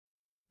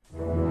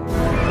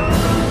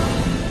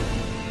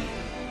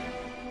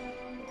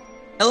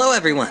Hello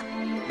everyone,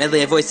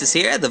 Medley of Voices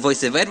here, the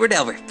voice of Edward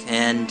Elric,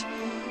 and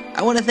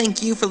I want to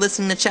thank you for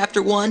listening to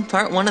Chapter 1,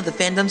 Part 1 of the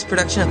Fandom's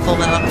production of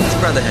Fullmetal Alchemist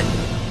Brotherhood.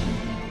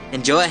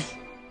 Enjoy!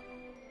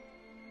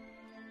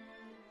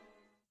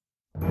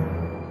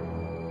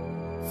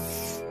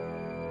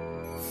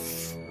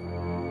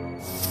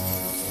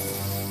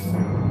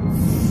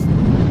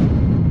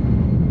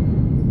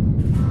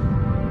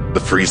 The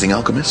Freezing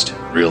Alchemist?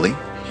 Really?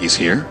 He's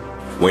here?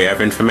 We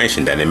have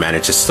information that he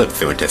managed to slip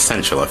through into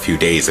Central a few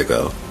days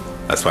ago.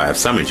 That's why I've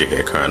summoned you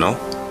here, Colonel.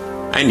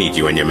 I need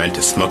you and your men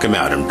to smoke him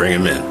out and bring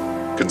him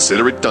in.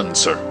 Consider it done,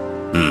 sir.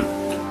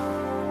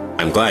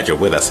 I'm glad you're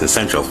with us in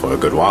Central for a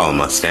good while,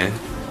 Mustang.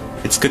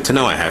 It's good to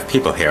know I have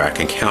people here I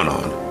can count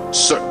on.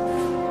 Sir.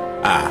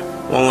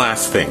 One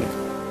last thing.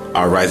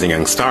 Our rising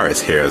young star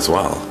is here as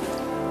well.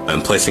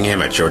 I'm placing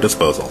him at your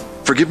disposal.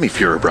 Forgive me,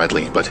 Führer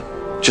Bradley, but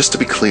just to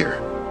be clear,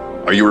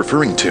 are you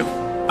referring to?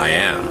 I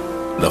am.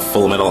 The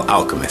Fullmetal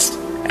Alchemist,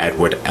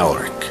 Edward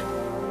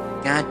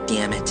Elric. God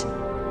damn it.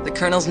 The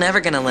Colonel's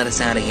never gonna let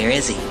us out of here,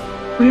 is he?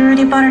 We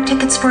already bought our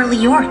tickets for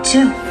Lior,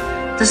 too.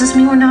 Does this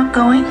mean we're not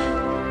going?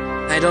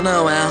 I don't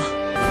know, Al.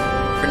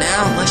 For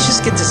now, let's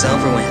just get this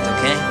over with,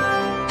 okay?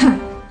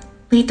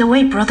 Lead the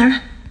way,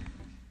 brother.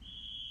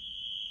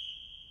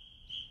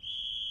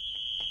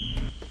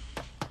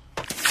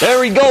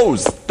 There he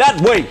goes!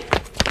 That way!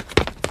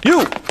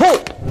 You!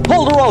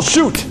 Hold or I'll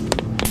shoot!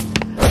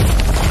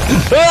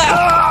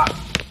 Ah!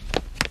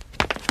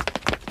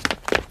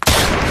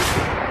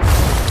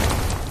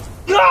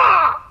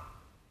 Ah!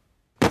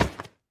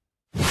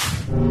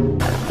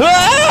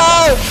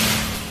 Ah!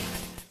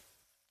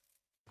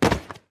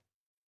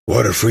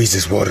 Water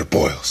freezes, water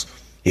boils.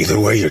 Either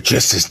way, you're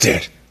just as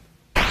dead.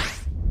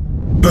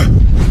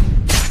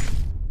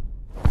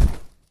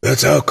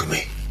 That's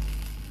alchemy.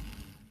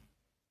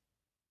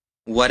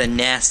 What a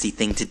nasty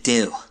thing to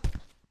do.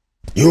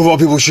 You of all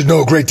people should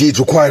know great deeds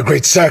require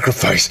great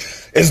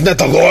sacrifice. Isn't that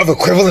the law of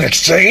equivalent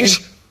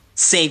exchange?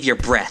 Save your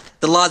breath.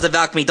 The laws of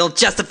alchemy don't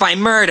justify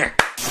murder.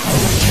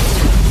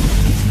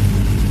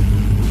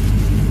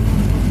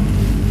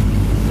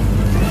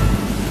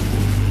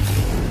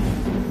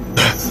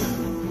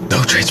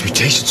 No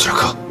transmutation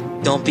circle.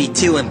 Don't be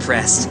too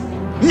impressed.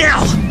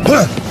 Now!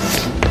 What?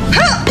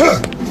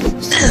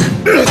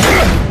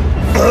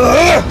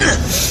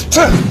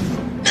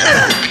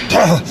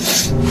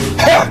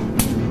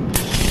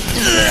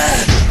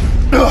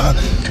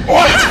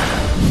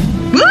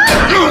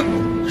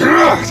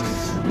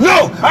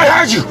 No! I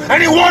had you!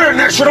 Any water in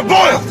there should have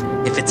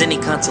boiled! If it's any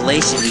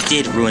consolation, you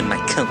did ruin my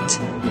coat.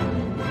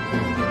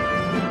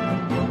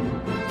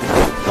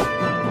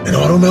 An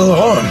automel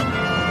arm.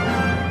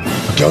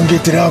 A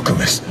young-gifted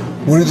alchemist,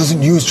 one who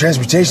doesn't use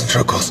transmutation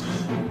circles,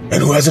 and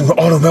who has an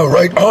automel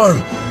right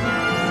arm.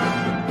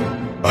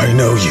 I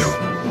know you.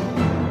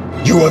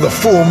 You are the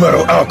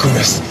Fullmetal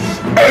Alchemist,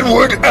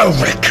 Edward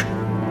Elric.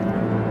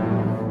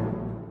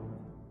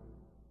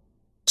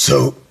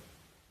 So,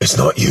 it's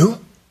not you?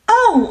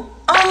 Oh,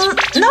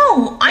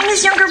 no, I'm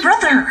his younger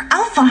brother,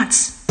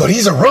 Alphonse. But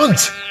he's a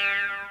runt.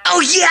 Oh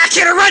yeah, I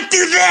can run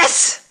through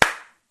this!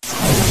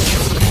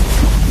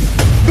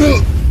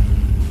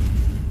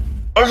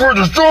 I've heard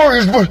the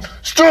stories, but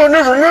still I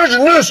never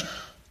imagined this.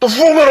 The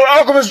Fullmetal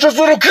Alchemist is just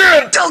a little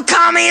kid. Don't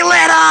call me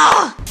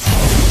little!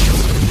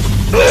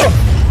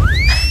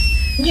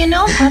 You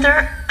know,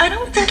 brother, I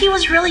don't think he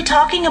was really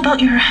talking about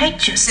your height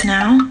just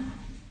now.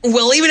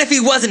 Well, even if he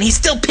wasn't, he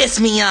still pissed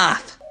me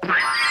off.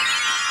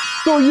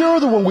 So you're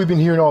the one we've been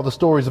hearing all the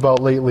stories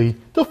about lately.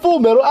 The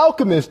Fullmetal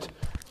Alchemist.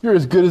 You're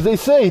as good as they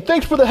say.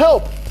 Thanks for the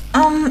help.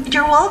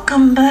 You're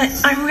welcome, but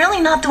I'm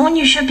really not the one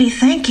you should be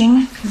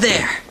thanking.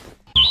 There.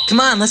 Come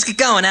on, let's get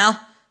going, Al.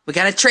 We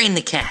got a train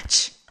to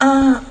catch.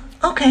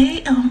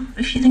 Okay,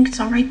 if you think it's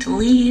alright to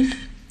leave.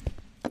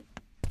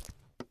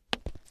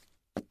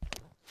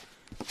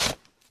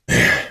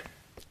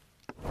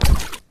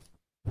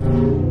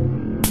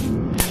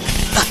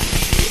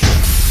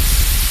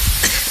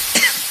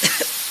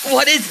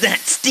 What is that,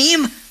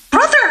 steam?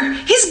 Brother,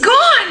 he's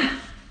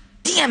gone!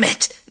 Damn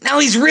it! Now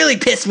he's really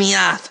pissed me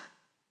off.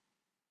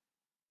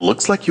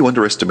 Looks like you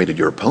underestimated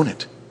your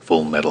opponent,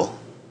 Fullmetal.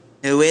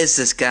 Who is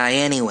this guy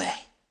anyway?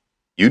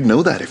 You'd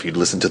know that if you'd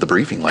listened to the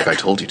briefing like I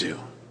told you to.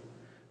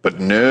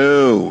 But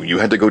no, you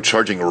had to go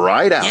charging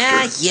right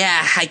after.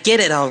 Yeah, I get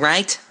it,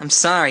 alright. I'm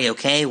sorry,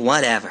 okay?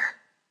 Whatever.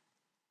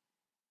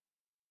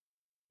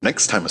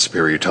 Next time a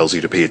superior tells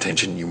you to pay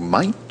attention, you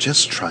might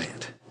just try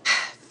it.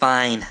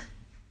 Fine.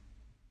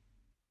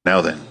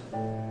 Now then,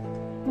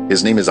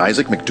 his name is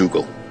Isaac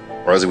McDougal,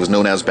 or as he was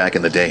known as back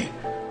in the day,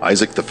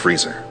 Isaac the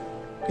Freezer.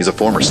 He's a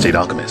former state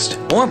alchemist.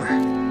 Former?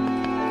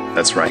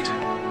 That's right.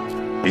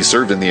 He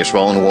served in the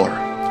Ishvalan War.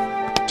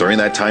 During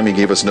that time, he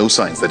gave us no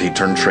signs that he'd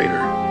turned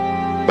traitor.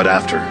 But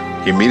after,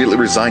 he immediately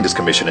resigned his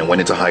commission and went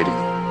into hiding.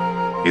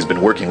 He's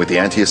been working with the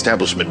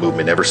anti-establishment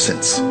movement ever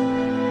since.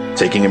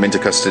 Taking him into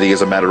custody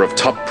is a matter of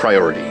top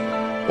priority.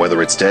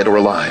 Whether it's dead or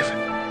alive,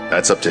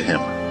 that's up to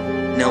him.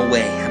 No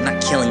way, I'm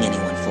not killing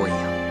anyone for you.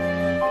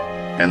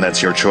 And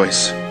that's your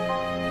choice.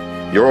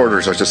 Your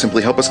orders are to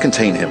simply help us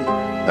contain him,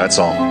 that's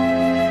all.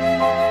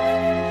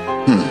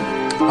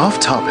 Off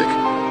topic.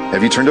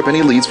 Have you turned up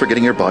any leads for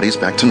getting your bodies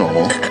back to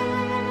normal?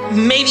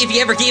 Maybe if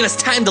you ever gave us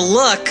time to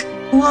look.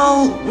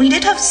 Well, we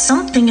did have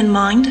something in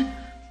mind,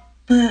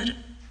 but...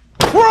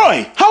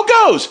 Roy, how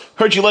goes?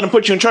 Heard you let him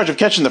put you in charge of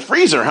catching the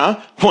freezer, huh?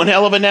 One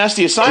hell of a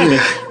nasty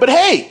assignment. But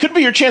hey, could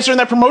be your chance to earn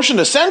that promotion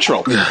to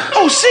Central.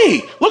 Oh,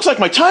 see, looks like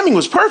my timing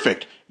was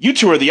perfect. You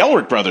two are the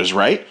Elric brothers,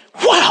 right?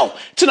 Wow,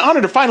 it's an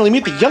honor to finally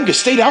meet the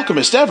youngest state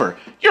alchemist ever.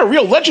 You're a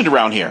real legend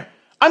around here.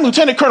 I'm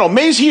Lieutenant Colonel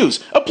Maze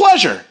Hughes. A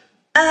pleasure.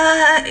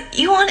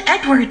 You want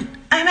Edward.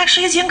 I'm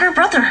actually his younger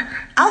brother,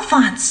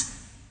 Alphonse.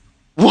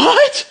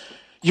 What?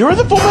 You're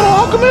the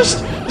Fullmetal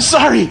Alchemist?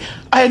 Sorry,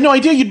 I had no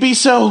idea you'd be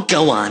so...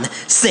 Go on,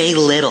 say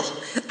little.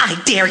 I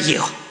dare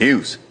you.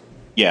 Hughes,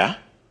 Yeah?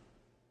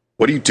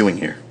 what are you doing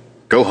here?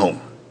 Go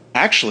home.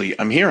 Actually,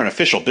 I'm here on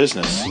official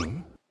business.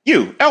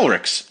 You,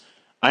 Elrics.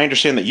 I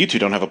understand that you two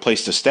don't have a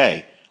place to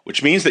stay,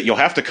 which means that you'll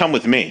have to come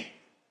with me.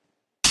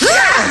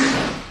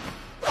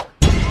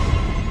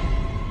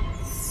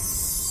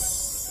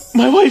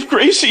 My wife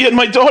Gracie and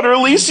my daughter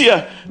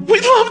Alicia.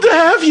 We'd love to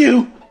have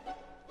you.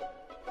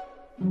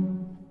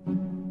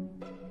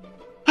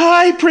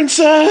 Hi,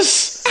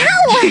 princess.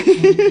 Ow! Daddy,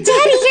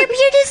 your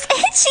beard is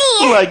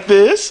itchy! Like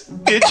this?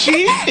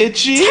 Itchy,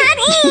 itchy.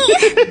 Daddy!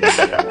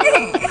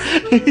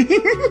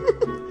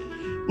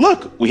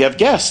 Look, we have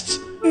guests.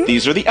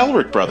 These are the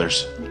Elric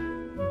brothers.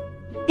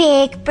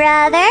 Big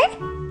brother?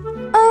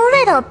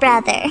 Little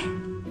brother?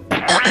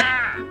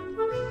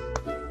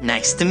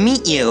 Nice to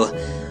meet you.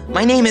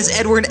 My name is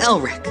Edward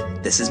Elric.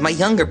 This is my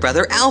younger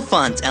brother,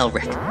 Alphonse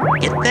Elric.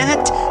 Get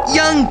that?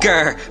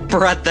 Younger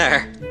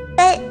brother.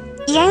 But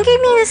younger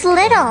means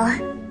little.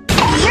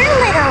 You're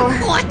little.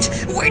 What?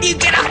 Where do you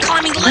get out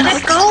calling me little?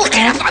 Let it go,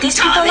 Ed. These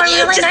people are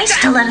really nice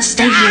to let us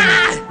stay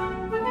here.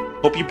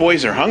 Hope you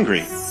boys are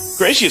hungry.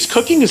 Gracie's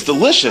cooking is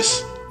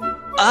delicious.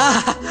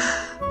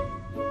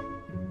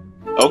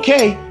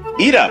 Okay,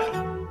 eat up.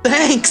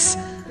 Thanks.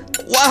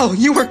 Wow,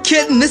 you were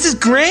kidding. This is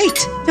great.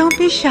 Don't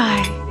be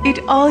shy. Eat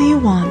all you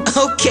want.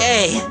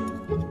 Okay.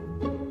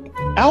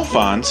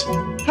 Alphonse,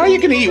 how are you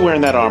gonna eat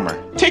wearing that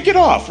armor? Take it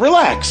off,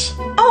 relax.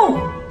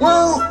 Oh,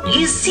 well,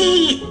 you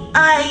see,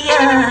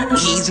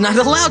 He's not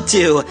allowed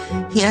to.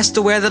 He has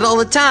to wear that all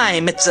the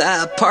time. It's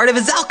part of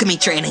his alchemy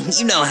training.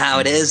 You know how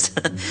it is.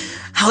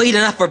 I'll eat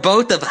enough for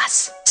both of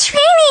us.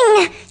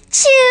 Training!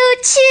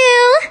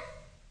 Choo-choo!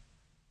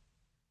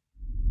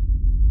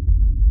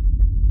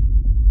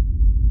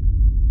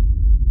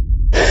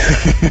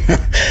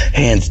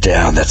 Hands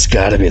down, that's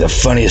gotta be the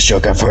funniest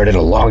joke I've heard in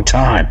a long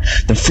time.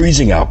 The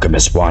Freezing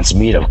Alchemist wants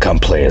me to come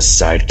play his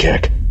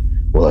sidekick.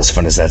 Well, as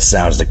fun as that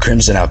sounds, the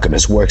Crimson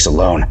Alchemist works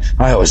alone.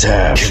 I always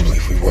have. Kimberly,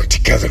 if we work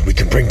together, we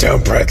can bring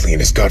down Bradley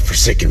and his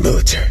godforsaken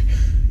military.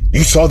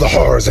 You saw the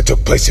horrors that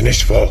took place in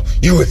Ishval.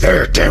 You were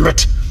there, damn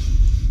it!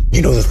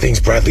 You know the things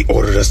Bradley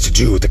ordered us to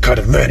do, the kind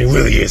of man he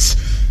really is.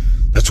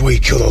 That's why he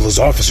killed all those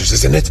officers,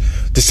 isn't it?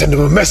 To send him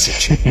a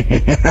message.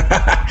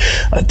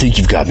 I think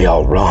you've got me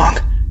all wrong.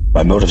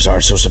 My motives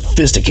aren't so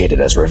sophisticated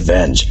as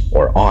revenge,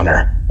 or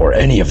honor, or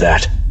any of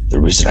that. The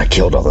reason I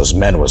killed all those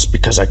men was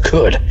because I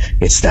could.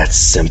 It's that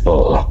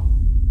simple.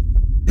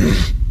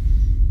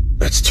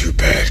 That's too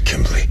bad,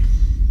 Kimberly.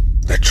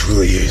 That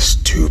truly is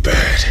too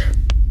bad.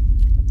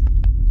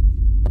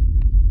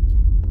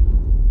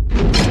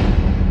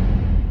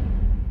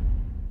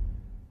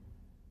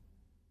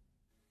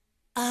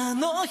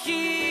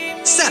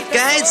 Sup,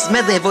 guys?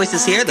 Medley of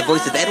Voices here, the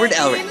voice of Edward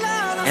Elric.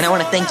 And I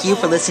want to thank you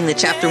for listening to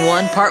Chapter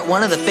 1, Part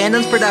 1 of the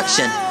Fandom's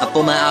production of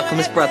Fullmetal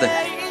Alchemist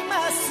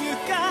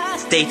Brotherhood.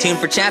 Stay tuned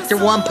for Chapter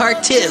 1,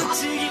 Part 2.